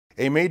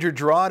A major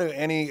draw to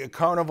any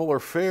carnival or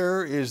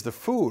fair is the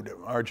food.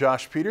 Our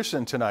Josh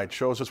Peterson tonight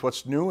shows us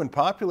what's new and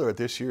popular at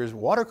this year's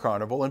Water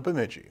Carnival in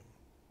Bemidji.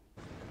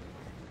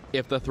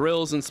 If the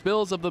thrills and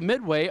spills of the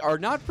Midway are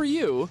not for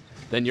you,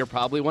 then you're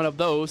probably one of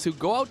those who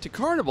go out to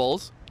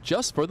carnivals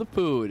just for the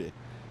food.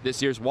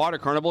 This year's Water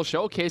Carnival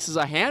showcases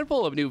a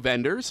handful of new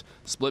vendors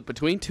split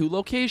between two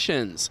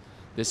locations.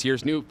 This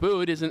year's new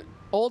food is an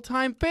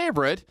old-time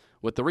favorite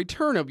with the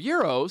return of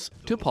gyros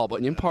to Paul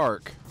Bunyan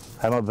Park.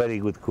 I'm a very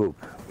good cook,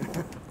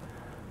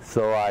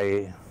 so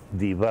I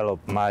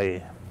developed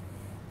my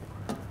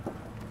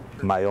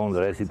own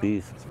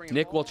recipes.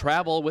 Nick will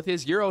travel with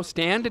his gyro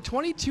stand to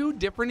 22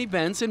 different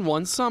events in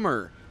one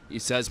summer. He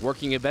says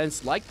working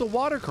events like the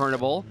Water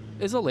Carnival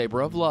is a labor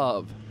of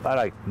love. I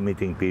like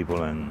meeting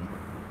people and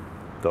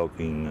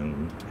talking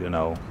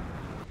and.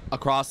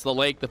 Across the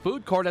lake, the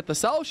food court at the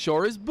South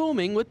Shore is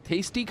booming with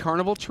tasty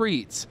carnival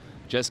treats.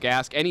 Just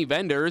ask any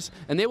vendors,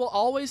 and they will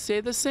always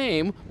say the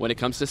same when it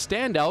comes to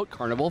standout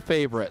carnival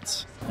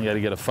favorites. You got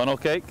to get a funnel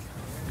cake,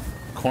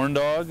 corn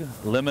dog,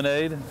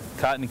 lemonade,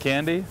 cotton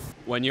candy.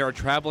 When you're a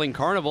traveling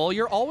carnival,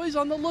 you're always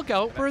on the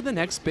lookout for the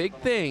next big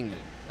thing,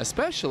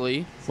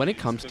 especially when it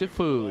comes to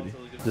food.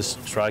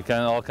 Just try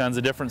all kinds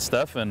of different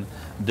stuff, and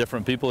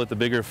different people at the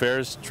bigger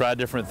fairs try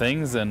different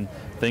things, and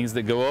things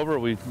that go over,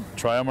 we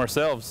try them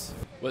ourselves.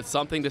 With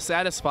something to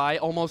satisfy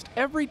almost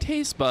every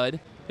taste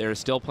bud, there is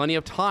still plenty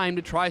of time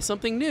to try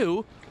something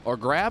new or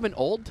grab an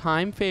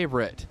old-time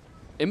favorite.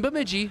 In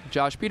Bemidji,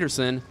 Josh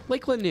Peterson,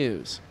 Lakeland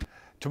News.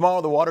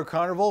 Tomorrow, the Water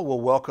Carnival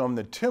will welcome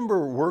the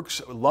Timber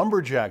Works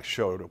Lumberjack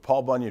Show to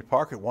Paul Bunyan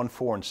Park at 1,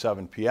 4, and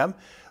 7 p.m.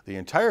 The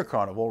entire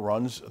carnival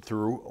runs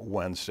through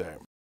Wednesday.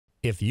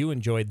 If you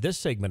enjoyed this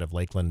segment of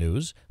Lakeland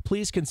News,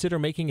 please consider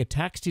making a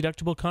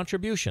tax-deductible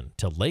contribution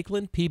to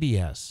Lakeland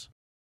PBS.